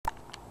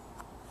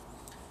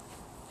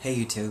Hey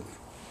YouTube.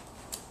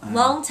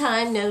 Long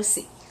time no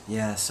see.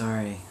 Yeah,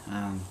 sorry.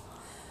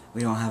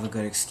 We don't have a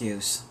good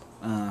excuse.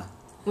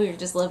 We were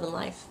just living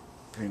life.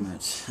 Pretty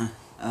much.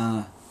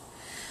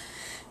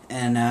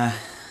 And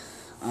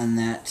on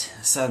that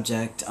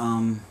subject,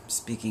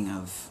 speaking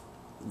of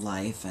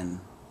life and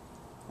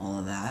all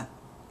of that,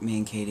 me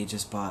and Katie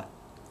just bought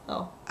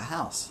Oh, a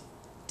house.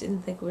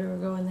 didn't think we were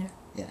going there.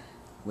 Yeah,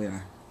 we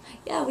are.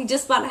 Yeah, we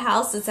just bought a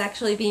house that's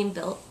actually being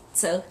built.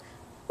 So,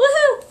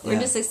 woohoo! We're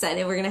Yeah. just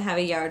excited. We're going to have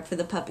a yard for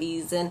the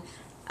puppies and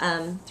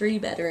 3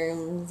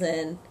 bedrooms,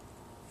 and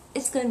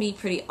it's going to be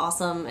pretty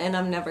awesome, and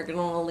I'm never going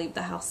to want to leave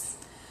the house.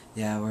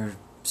 Yeah, we're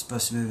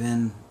supposed to move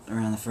in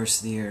around the first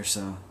of the year,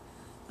 so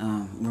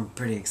we're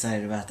pretty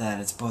excited about that.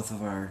 It's both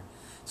of our...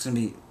 It's going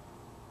to be...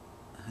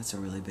 That's a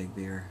really big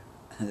beer.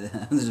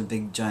 There's a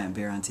big giant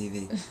beer on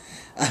TV.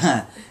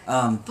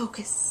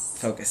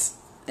 Focus.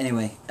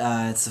 Anyway,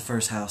 it's the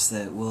first house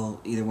that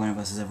either one of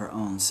us has ever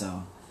owned,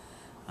 so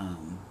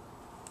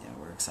yeah,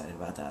 we're excited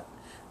about that.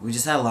 We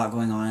just had a lot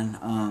going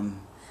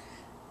on.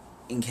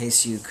 In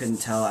case you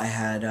couldn't tell, I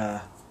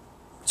had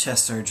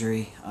chest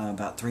surgery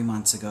about 3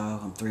 months ago.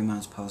 I'm 3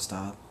 months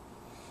post-op.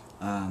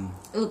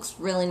 It looks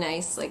really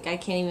nice. Like, I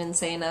can't even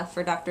say enough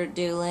for Dr.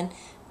 Doolin.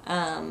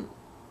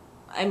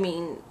 I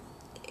mean,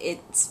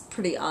 it's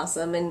pretty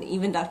awesome, and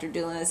even Dr.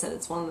 Doolin has said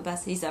it's one of the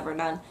best he's ever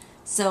done.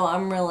 So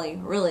I'm really,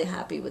 really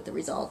happy with the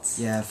results.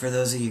 Yeah, for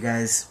those of you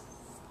guys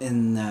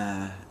in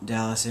the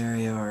Dallas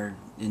area or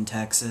in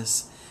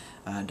Texas,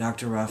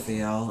 Dr.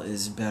 Raphael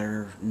is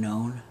better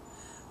known,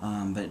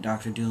 but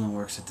Dr. Doolin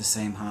works at the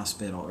same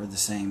hospital or the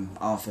same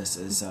office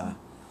as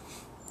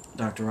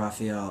Dr.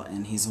 Raphael,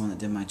 and he's the one that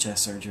did my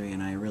chest surgery,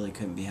 and I really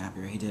couldn't be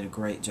happier. He did a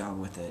great job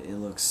with it. It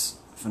looks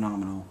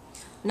phenomenal.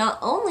 Not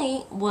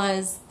only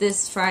was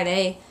this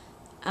Friday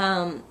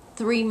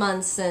 3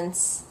 months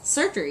since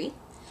surgery,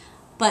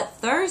 but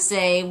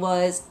Thursday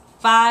was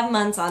 5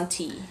 months on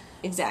T.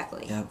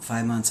 Exactly. Yep,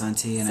 5 months on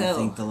T, and I So-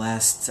 think the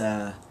last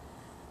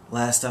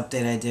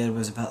update I did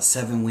was about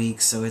 7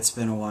 weeks, so it's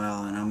been a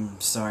while, and I'm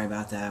sorry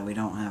about that. We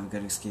don't have a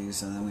good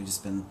excuse, and then we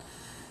just been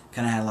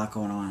kind of had a lot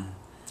going on.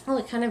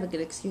 Well, kind of a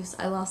good excuse.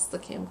 I lost the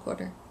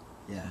camcorder.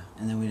 Yeah,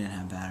 and then we didn't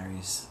have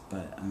batteries,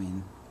 but I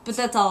mean, But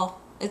that's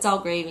all. It's all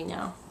gravy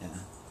now. yeah.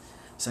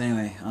 So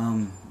anyway,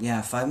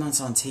 yeah, 5 months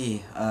on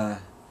T. A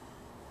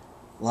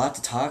lot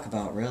to talk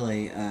about,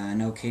 really. I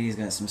know Katie's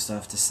got some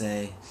stuff to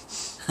say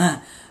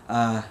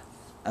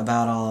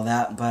about all of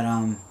that, but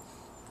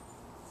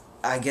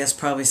I guess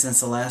probably since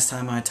the last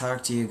time I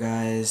talked to you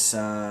guys,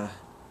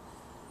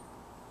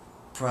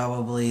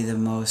 probably the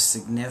most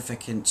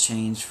significant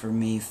change for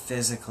me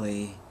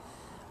physically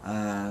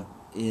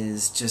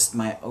is just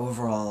my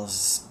overall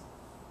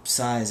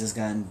size has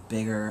gotten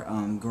bigger,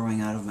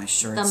 growing out of my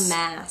shirts. The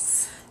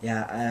mass.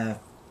 Yeah,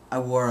 I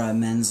wore a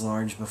men's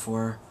large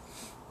before,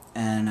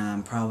 and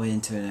I'm probably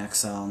into an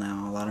XL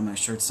now. A lot of my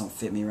shirts don't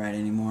fit me right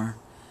anymore.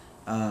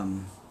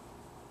 I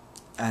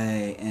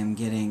am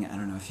getting, I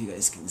don't know if you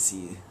guys can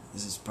see,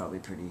 this is probably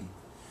pretty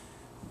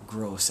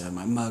gross. I have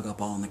my mug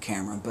up all in the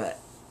camera, but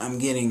I'm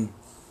getting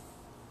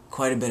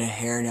quite a bit of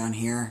hair down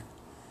here.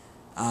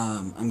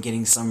 I'm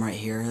getting some right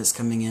here that's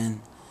coming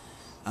in.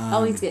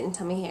 Always getting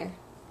tummy hair.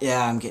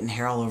 Yeah, I'm getting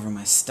hair all over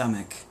my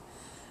stomach.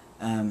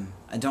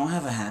 I don't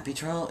have a happy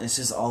trail, it's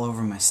just all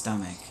over my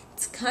stomach.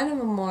 It's kind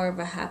of more of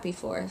a happy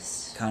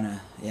forest.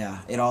 Kinda, yeah.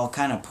 It all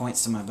kind of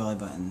points to my belly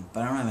button,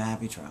 but I don't have a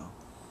happy trail.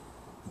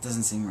 It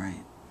doesn't seem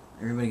right.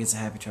 Everybody gets a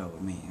happy trail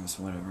with me, it's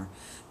whatever.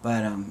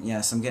 But,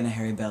 yeah, so I'm getting a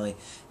hairy belly.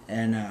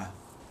 And,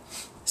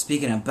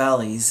 speaking of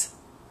bellies,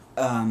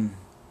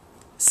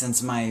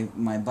 since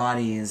my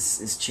body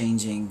is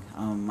changing,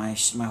 my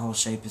whole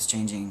shape is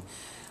changing,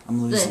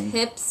 I'm losing... The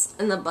hips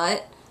and the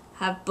butt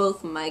have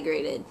both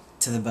migrated.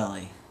 to the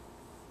belly.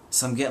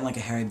 So I'm getting like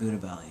a hairy Buddha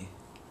belly.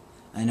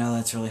 I know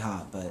that's really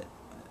hot, but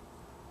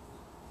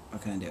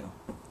what can I do?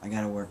 I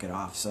gotta work it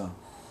off, so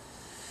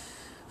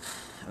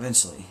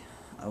eventually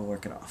I'll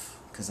work it off,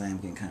 because I am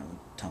getting kind of a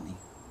tummy.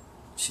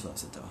 She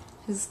loves it though.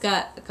 He's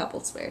got a couple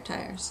spare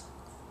tires.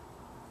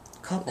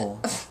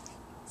 Couple?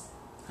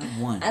 I have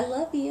one. I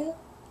love you.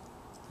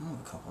 I have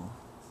a couple.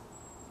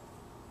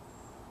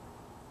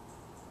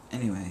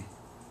 Anyway,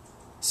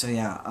 so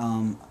yeah,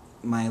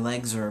 my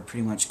legs are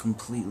pretty much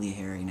completely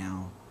hairy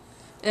now.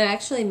 It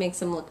actually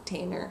makes him look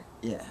tanner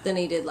Yeah. than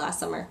he did last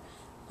summer.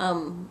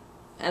 And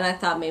I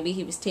thought maybe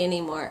he was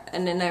tanning more,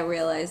 and then I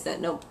realized that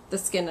nope, the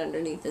skin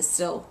underneath is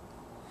still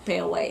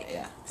pale white.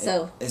 Yeah.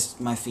 So It's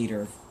my feet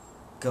are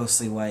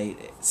ghostly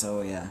white,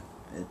 so yeah,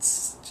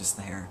 it's just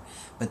the hair.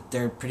 But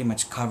they're pretty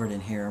much covered in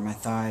hair. My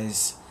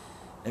thighs,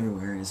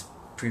 everywhere is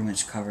pretty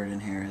much covered in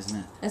hair, isn't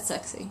it? that's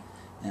sexy.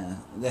 Yeah.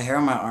 The hair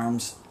on my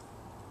arms,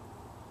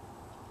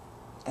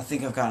 I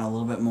think I've gotten a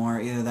little bit more.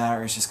 Either that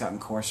or it's just gotten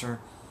coarser.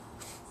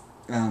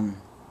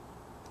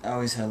 I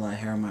always had a lot of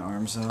hair on my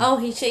arms though. Oh,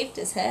 he shaved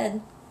his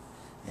head.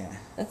 Yeah.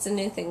 That's a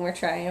new thing we're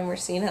trying. We're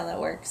seeing how that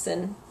works,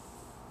 and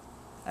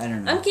I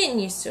don't know. I'm getting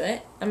used to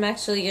it. I'm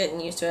actually getting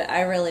used to it.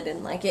 I really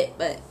didn't like it,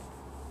 but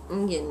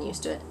I'm getting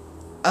used to it.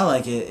 I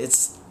like it.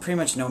 It's pretty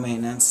much no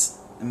maintenance.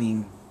 I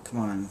mean, Come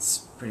on, it's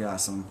pretty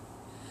awesome.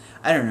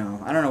 I don't know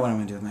what I'm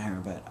gonna do with my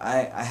hair, but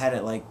I had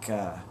it like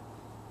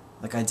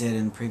I did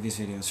in previous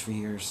videos for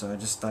years, so I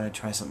just thought I'd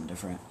try something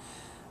different.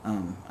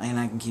 And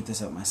I can keep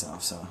this up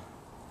myself, so.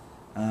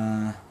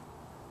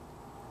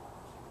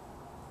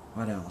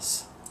 What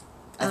else?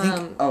 I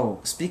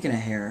think, speaking of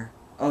hair,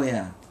 oh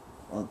yeah,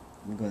 well,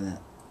 we'll go to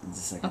that in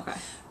just a second.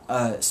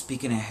 Okay.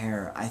 Speaking of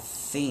hair, I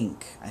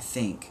think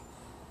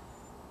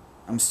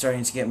I'm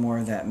starting to get more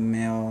of that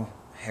male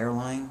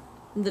hairline.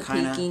 The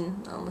kinda.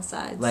 peaking on the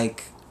sides.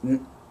 Like,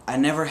 I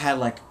never had,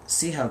 like,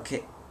 see how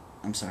Katie's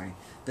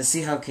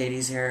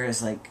hair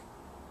is, like,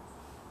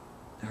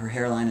 her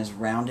hairline is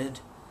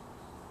rounded?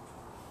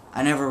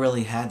 I never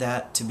really had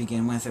that to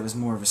begin with. It was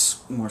more of a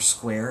more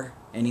square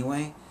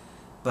anyway,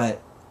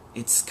 but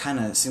it's kind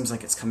of seems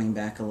like it's coming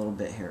back a little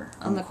bit here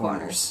on the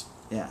corners.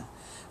 Yeah,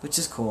 which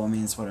is cool. I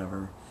mean, it's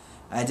whatever.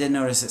 I did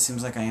notice it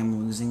seems like I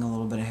am losing a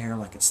little bit of hair,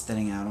 like it's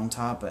thinning out on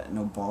top, but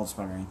no bald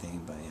spot or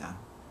anything. But yeah,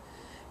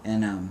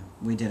 and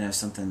we did have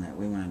something that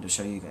we wanted to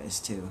show you guys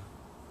too.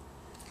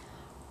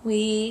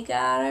 We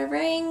got our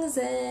rings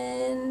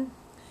in.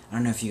 I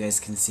don't know if you guys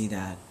can see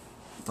that,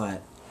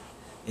 but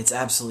it's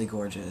absolutely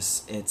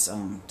gorgeous. It's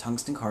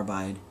tungsten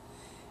carbide,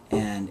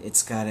 and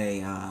it's got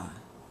a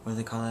what do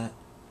they call that?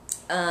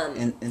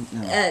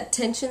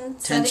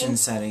 Tension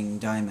setting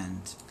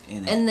diamond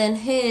in it. And then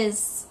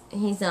he's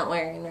not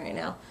wearing right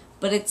now,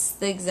 but it's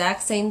the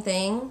exact same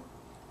thing,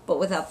 but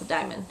without the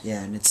diamond.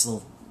 Yeah, and it's a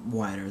little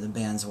wider. The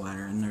band's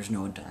wider, and there's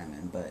no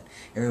diamond. But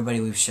everybody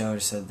we've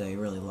showed said they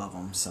really love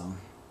them. So,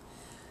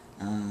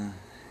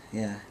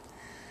 yeah.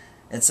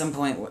 At some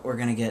point, we're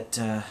gonna get.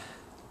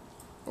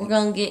 We're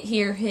gonna get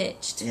here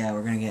hitched. Yeah,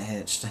 we're gonna get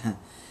hitched.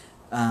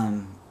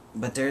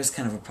 But there's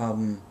kind of a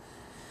problem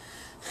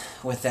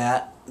with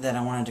that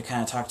I wanted to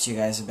kind of talk to you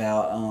guys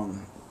about.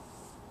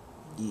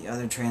 The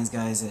other trans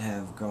guys that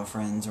have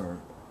girlfriends or,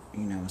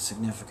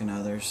 significant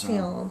others.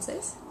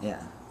 Fiancés.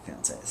 Yeah,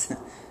 fiancés.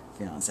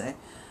 Fiancé.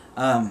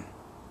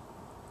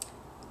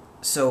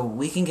 So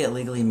we can get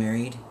legally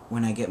married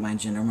when I get my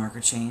gender marker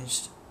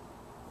changed.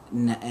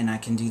 And I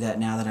can do that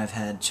now that I've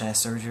had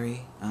chest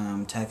surgery.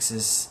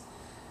 Texas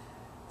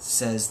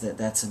says that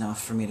that's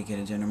enough for me to get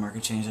a gender marker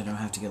changed. I don't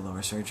have to get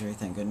lower surgery,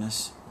 thank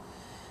goodness.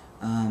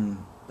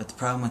 But the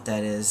problem with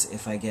that is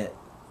if I get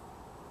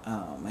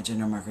my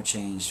gender marker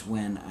changed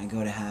when I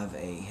go to have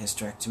a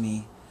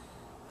hysterectomy,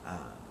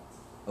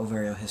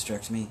 ovarian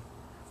hysterectomy,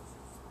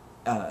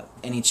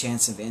 any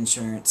chance of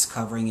insurance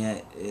covering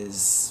it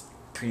is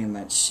pretty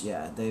much,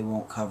 they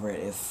won't cover it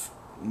if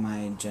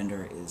my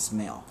gender is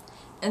male.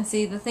 And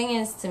see, the thing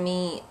is, to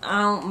me,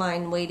 I don't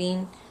mind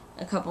waiting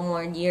a couple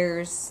more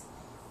years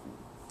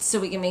so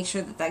we can make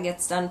sure that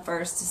gets done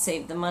first to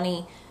save the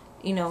money,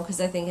 because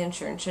I think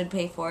insurance should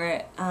pay for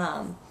it.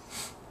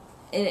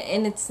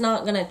 And it's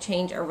not going to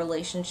change our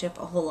relationship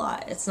a whole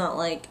lot. It's not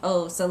like,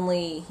 oh,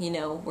 suddenly,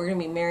 we're going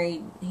to be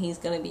married, he's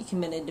going to be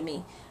committed to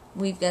me.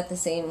 We've got the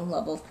same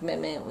level of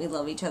commitment. We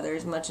love each other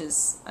as much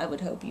as I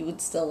would hope you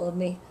would still love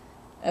me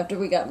after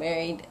we got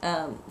married.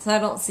 So I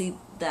don't see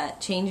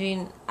that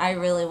changing. I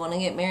really want to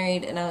get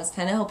married, and I was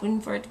kind of hoping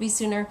for it to be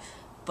sooner,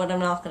 but I'm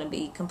not going to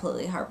be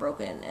completely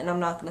heartbroken, and I'm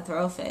not going to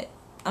throw a fit.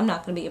 I'm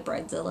not going to be a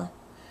bridezilla.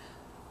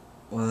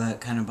 Well,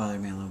 that kind of bothered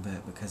me a little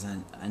bit because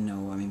I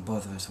know,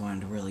 both of us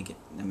wanted to really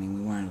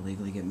we wanted to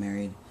legally get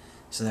married,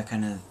 so that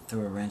kind of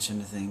threw a wrench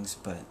into things,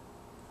 but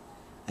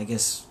I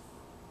guess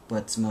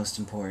what's most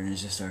important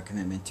is just our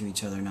commitment to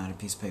each other, not a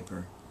piece of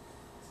paper.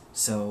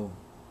 So,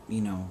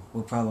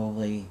 we'll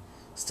probably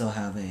still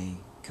have a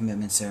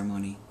commitment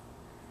ceremony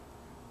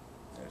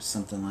or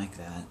something like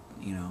that,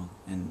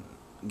 and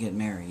get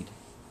married.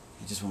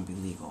 It just won't be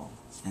legal.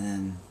 And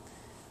then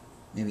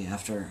maybe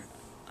after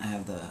I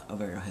have the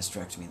ovarian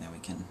hysterectomy, then we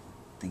can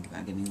think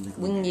about getting legally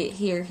We can married. get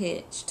here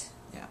hitched.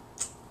 Yeah,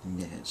 we can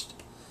get hitched.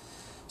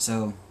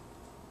 So,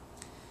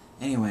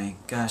 anyway,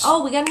 gosh.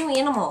 Oh, we got a new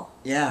animal.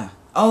 Yeah.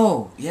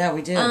 Oh, yeah,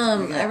 we did.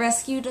 I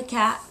rescued a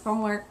cat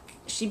from work.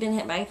 She'd been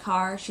hit by a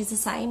car. She's a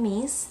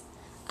Siamese.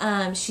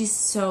 She's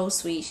so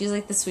sweet. She's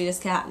like the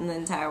sweetest cat in the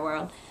entire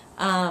world.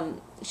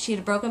 She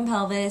had a broken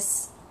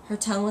pelvis. Her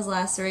tongue was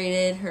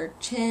lacerated. Her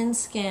chin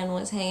skin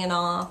was hanging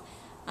off.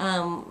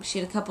 She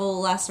had a couple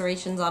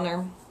lacerations on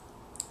her.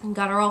 And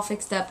got her all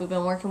fixed up. We've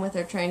been working with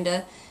her, trying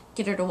to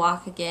get her to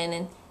walk again.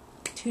 And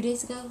 3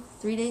 days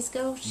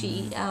ago,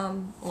 she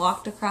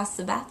walked across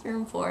the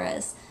bathroom for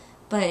us.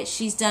 But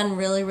she's done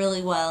really,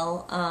 really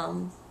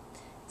well.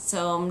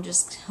 So I'm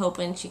just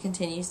hoping she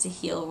continues to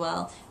heal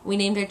well. We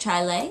named her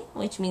Chai-Lei,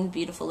 which means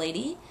beautiful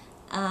lady.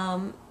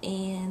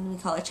 And we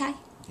call her Chai.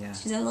 Yeah.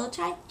 She's our little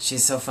Chai.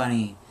 She's so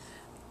funny.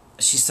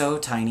 She's so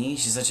tiny.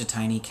 She's such a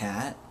tiny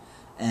cat.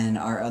 And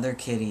our other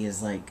kitty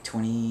is like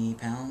 20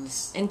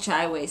 pounds. And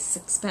Chai weighs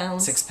 6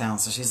 pounds. 6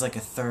 pounds, so she's like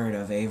a third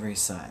of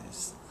Avery's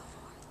size.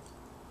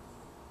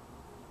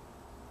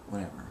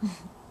 Whatever.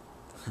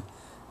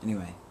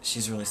 Anyway,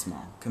 she's really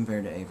small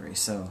compared to Avery,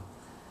 so...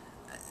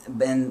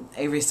 And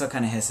Avery still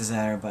kind of hisses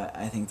at her, but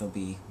I think they'll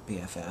be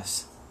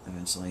BFFs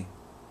eventually.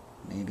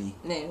 Maybe.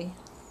 Maybe.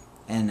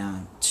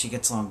 and she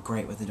gets along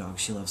great with the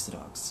dogs. She loves the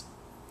dogs.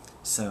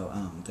 So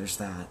there's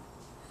that.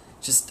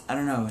 Just, I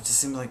don't know, it just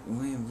seems like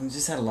we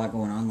just had a lot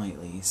going on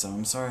lately, so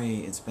I'm sorry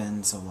it's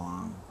been so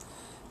long.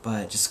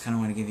 But just kind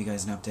of want to give you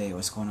guys an update,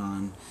 what's going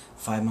on.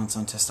 5 months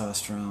on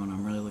testosterone.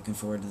 I'm really looking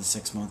forward to the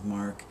 6-month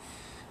mark.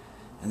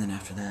 And then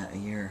after that, a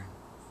year.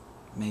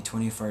 May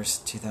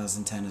 21st,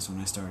 2010 is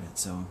when I started,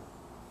 so.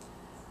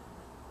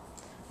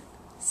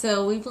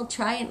 So we will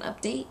try and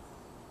update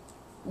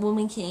when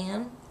we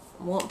can.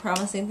 Won't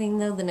promise anything,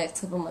 though. The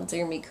next couple months are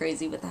going to be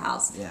crazy with the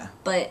house. Yeah.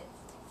 But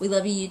we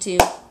love you,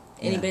 YouTube.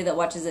 Anybody that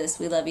watches this,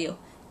 we love you.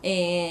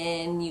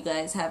 And you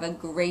guys have a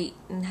great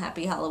and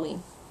happy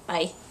Halloween.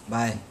 Bye.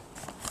 Bye.